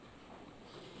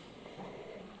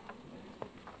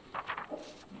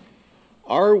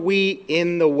Are we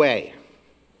in the way?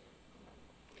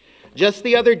 Just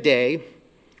the other day,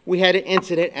 we had an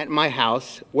incident at my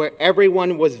house where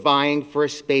everyone was vying for a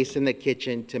space in the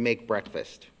kitchen to make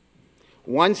breakfast.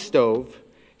 One stove,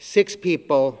 6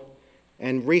 people,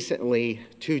 and recently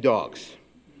 2 dogs.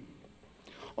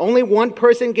 Only one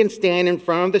person can stand in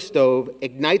front of the stove,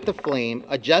 ignite the flame,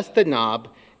 adjust the knob,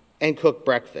 and cook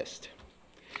breakfast.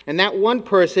 And that one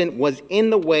person was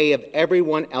in the way of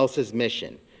everyone else's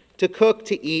mission, to cook,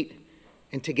 to eat,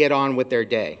 and to get on with their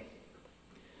day.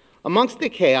 Amongst the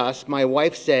chaos, my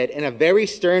wife said in a very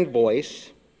stern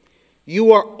voice,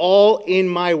 "You are all in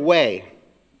my way."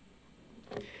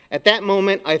 At that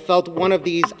moment, I felt one of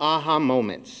these aha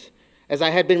moments, as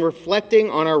I had been reflecting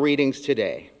on our readings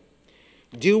today.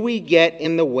 Do we get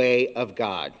in the way of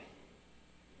God?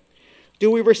 Do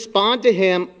we respond to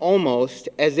him almost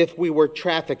as if we were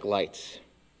traffic lights,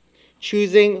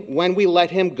 choosing when we let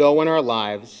him go in our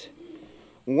lives,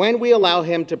 when we allow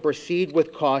him to proceed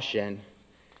with caution,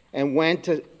 and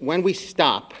when we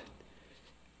stop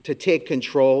to take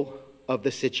control of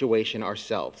the situation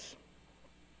ourselves?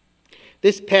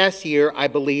 This past year, I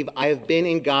believe I have been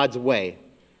in God's way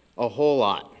a whole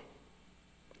lot.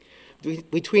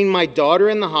 Between my daughter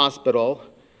in the hospital,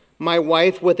 my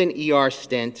wife with an ER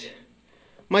stint,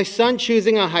 my son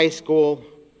choosing a high school,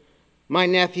 my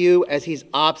nephew as he's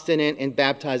obstinate in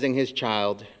baptizing his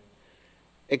child,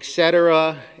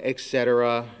 etc.,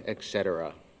 etc.,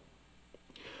 etc.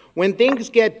 When things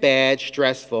get bad,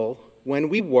 stressful, when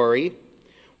we worry,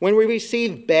 when we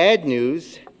receive bad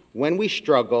news, when we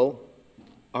struggle,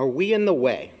 are we in the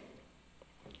way?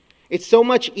 It's so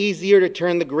much easier to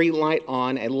turn the green light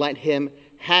on and let him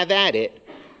have at it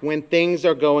when things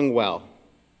are going well.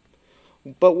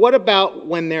 But what about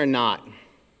when they're not?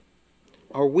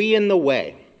 Are we in the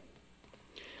way?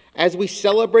 As we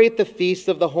celebrate the Feast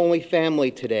of the Holy Family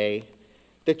today,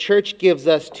 the church gives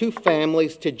us 2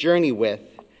 families to journey with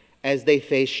as they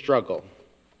face struggle.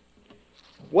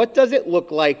 What does it look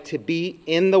like to be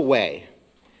in the way?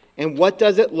 And what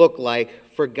does it look like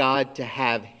for God to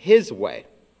have his way?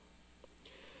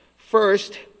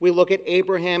 First, we look at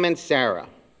Abraham and Sarah.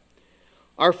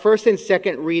 Our first and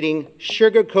second reading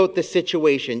sugarcoat the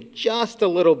situation just a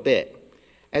little bit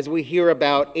as we hear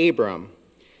about Abram,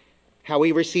 how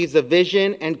he receives a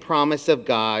vision and promise of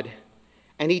God,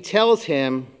 and he tells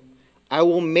him, "I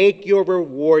will make your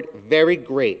reward very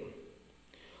great.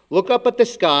 Look up at the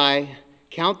sky,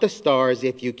 count the stars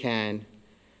if you can.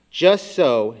 Just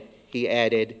so," he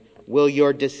added, "will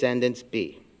your descendants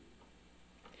be."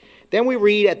 Then we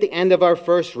read at the end of our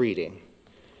first reading,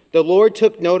 "The Lord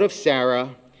took note of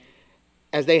Sarah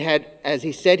as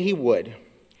he said he would.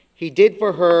 He did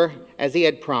for her as he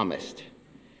had promised.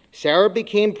 Sarah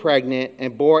became pregnant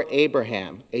and bore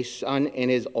Abraham a son in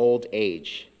his old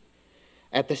age,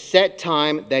 at the set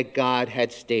time that God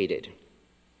had stated."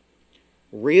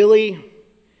 Really?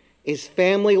 Is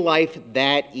family life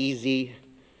that easy?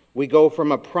 We go from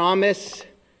a promise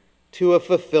to a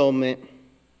fulfillment?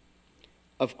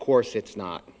 Of course it's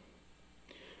not.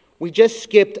 We just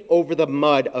skipped over the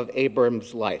mud of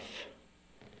Abram's life.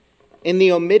 In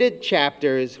the omitted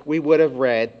chapters, we would have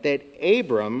read that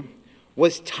Abram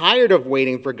was tired of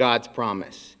waiting for God's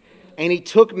promise, and he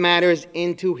took matters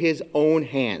into his own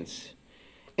hands.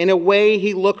 In a way,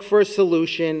 he looked for a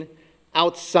solution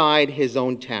outside his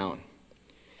own town.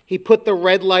 He put the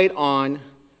red light on,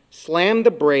 slammed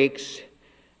the brakes,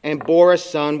 and bore a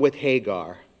son with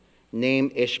Hagar,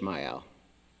 named Ishmael.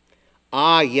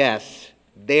 Ah, yes,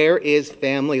 there is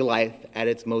family life at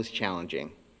its most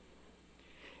challenging.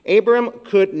 Abram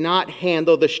could not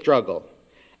handle the struggle,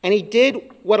 and he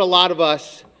did what a lot of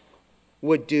us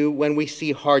would do when we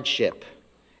see hardship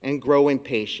and grow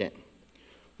impatient.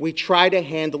 We try to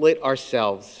handle it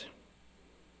ourselves.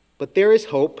 But there is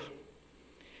hope.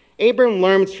 Abram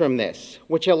learns from this,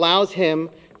 which allows him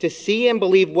to see and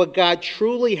believe what God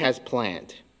truly has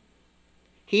planned.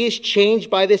 He is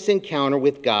changed by this encounter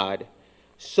with God,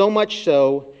 so much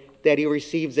so that he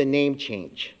receives a name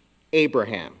change,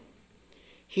 Abraham.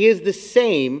 He is the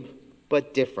same,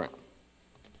 but different.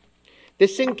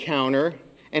 This encounter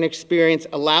and experience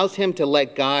allows him to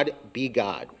let God be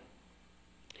God,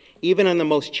 even in the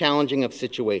most challenging of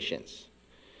situations,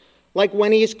 like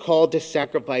when he is called to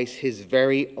sacrifice his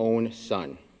very own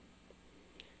son.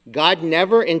 God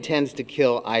never intends to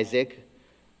kill Isaac,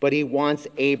 but he wants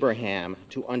Abraham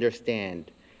to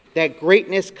understand that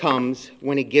greatness comes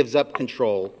when he gives up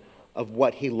control of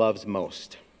what he loves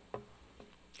most.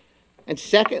 And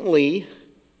secondly,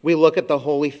 we look at the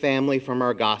Holy Family from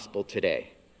our gospel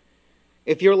today.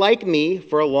 If you're like me,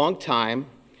 for a long time,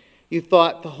 you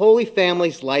thought the Holy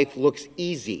Family's life looks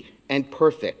easy and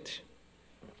perfect.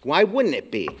 Why wouldn't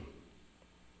it be?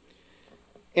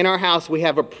 In our house, we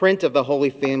have a print of the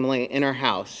Holy Family in our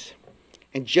house.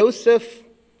 And Joseph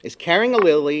is carrying a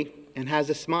lily and has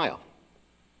a smile.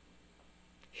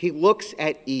 He looks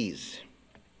at ease.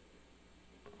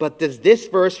 But does this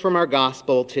verse from our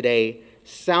gospel today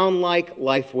sound like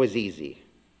life was easy?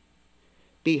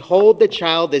 Behold, the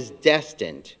child is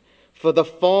destined for the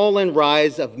fall and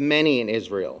rise of many in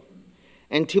Israel,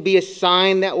 and to be a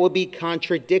sign that will be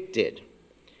contradicted.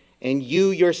 And you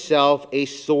yourself a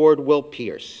sword will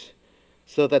pierce,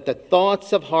 so that the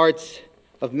thoughts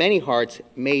of many hearts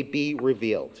may be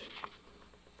revealed.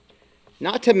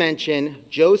 Not to mention,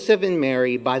 Joseph and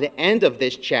Mary, by the end of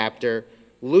this chapter,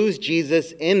 lose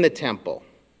Jesus in the temple.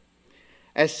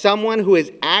 As someone who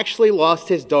has actually lost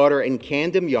his daughter in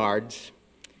Camden Yards,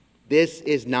 this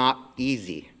is not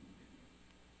easy.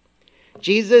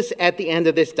 Jesus, at the end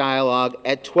of this dialogue,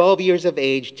 at 12 years of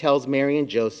age, tells Mary and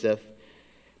Joseph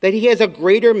that he has a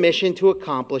greater mission to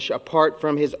accomplish apart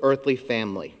from his earthly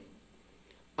family.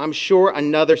 I'm sure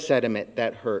another sentiment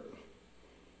that hurt.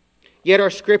 Yet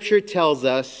our scripture tells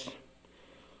us,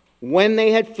 when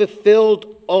they had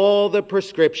fulfilled all the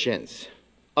prescriptions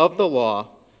of the law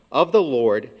of the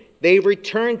Lord, they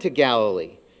returned to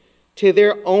Galilee, to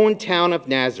their own town of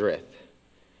Nazareth.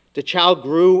 The child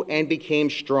grew and became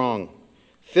strong,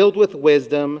 filled with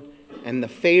wisdom, and the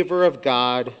favor of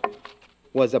God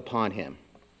was upon him.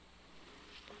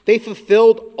 They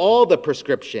fulfilled all the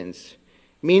prescriptions,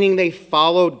 meaning they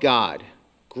followed God.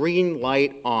 Green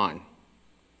light on.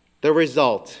 The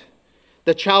result,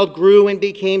 the child grew and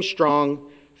became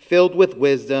strong, filled with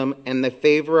wisdom, and the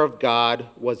favor of God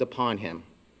was upon him.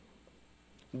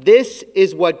 This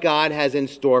is what God has in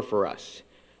store for us: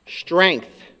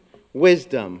 strength,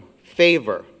 wisdom,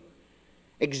 favor.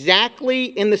 Exactly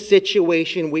in the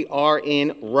situation we are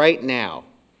in right now,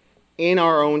 in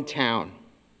our own town.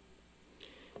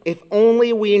 If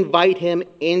only we invite him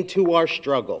into our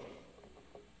struggle.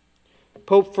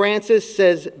 Pope Francis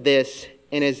says this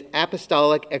in his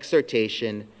apostolic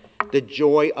exhortation, The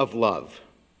Joy of Love.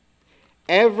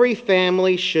 Every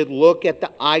family should look at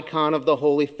the icon of the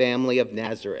Holy Family of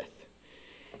Nazareth,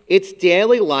 its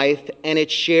daily life and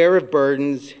its share of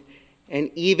burdens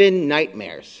and even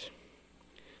nightmares.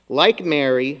 Like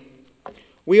Mary,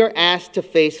 we are asked to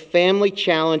face family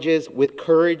challenges with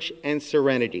courage and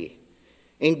serenity,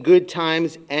 in good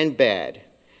times and bad,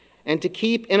 and to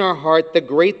keep in our heart the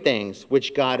great things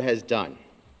which God has done.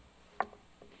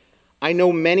 I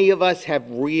know many of us have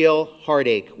real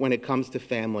heartache when it comes to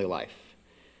family life.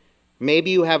 Maybe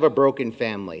you have a broken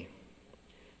family.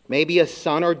 Maybe a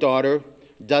son or daughter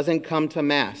doesn't come to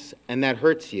Mass, and that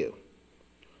hurts you.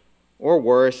 Or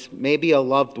worse, maybe a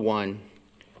loved one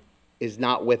is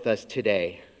not with us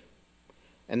today,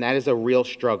 and that is a real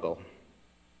struggle.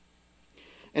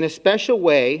 In a special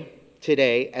way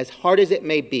today, as hard as it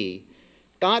may be,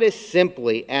 God is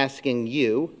simply asking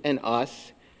you and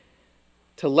us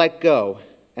to let go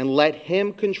and let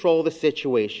him control the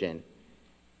situation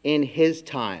in his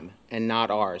time and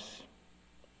not ours.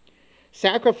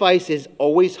 Sacrifice is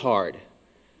always hard,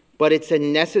 but it's a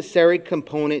necessary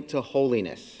component to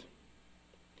holiness.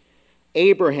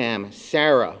 Abraham,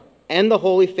 Sarah, and the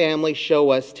Holy Family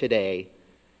show us today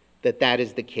that that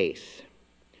is the case.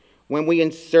 When we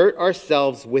insert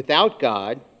ourselves without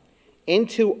God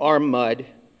into our mud,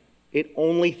 it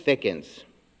only thickens.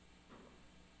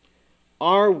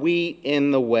 Are we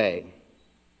in the way?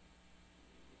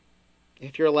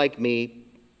 If you're like me,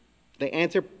 the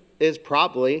answer is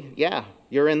probably, yeah,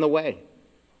 you're in the way.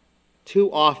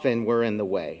 Too often we're in the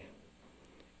way.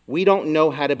 We don't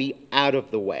know how to be out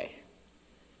of the way.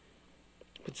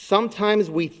 But sometimes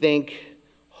we think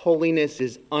holiness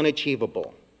is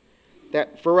unachievable.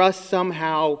 That for us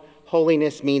somehow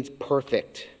holiness means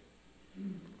perfect.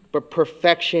 But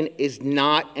perfection is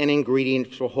not an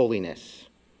ingredient for holiness.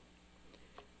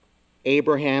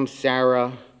 Abraham,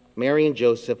 Sarah, Mary, and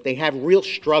Joseph, they had real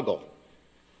struggle.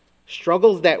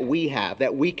 Struggles that we have,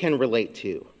 that we can relate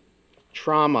to.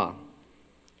 Trauma.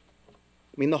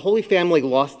 The Holy Family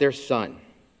lost their son.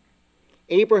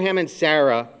 Abraham and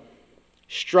Sarah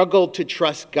struggled to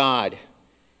trust God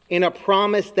in a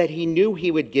promise that he knew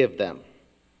he would give them.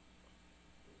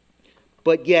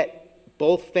 But yet,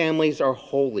 both families are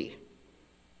holy.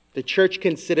 The church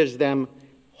considers them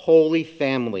holy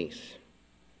families.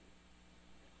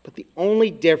 But the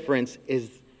only difference is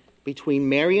between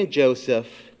Mary and Joseph,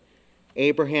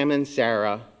 Abraham and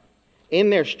Sarah, in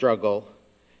their struggle,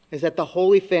 is that the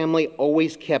Holy Family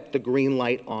always kept the green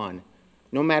light on,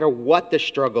 no matter what the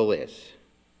struggle is.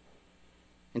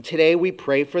 And today we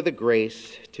pray for the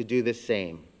grace to do the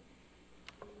same.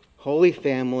 Holy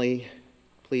Family,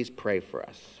 please pray for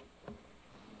us.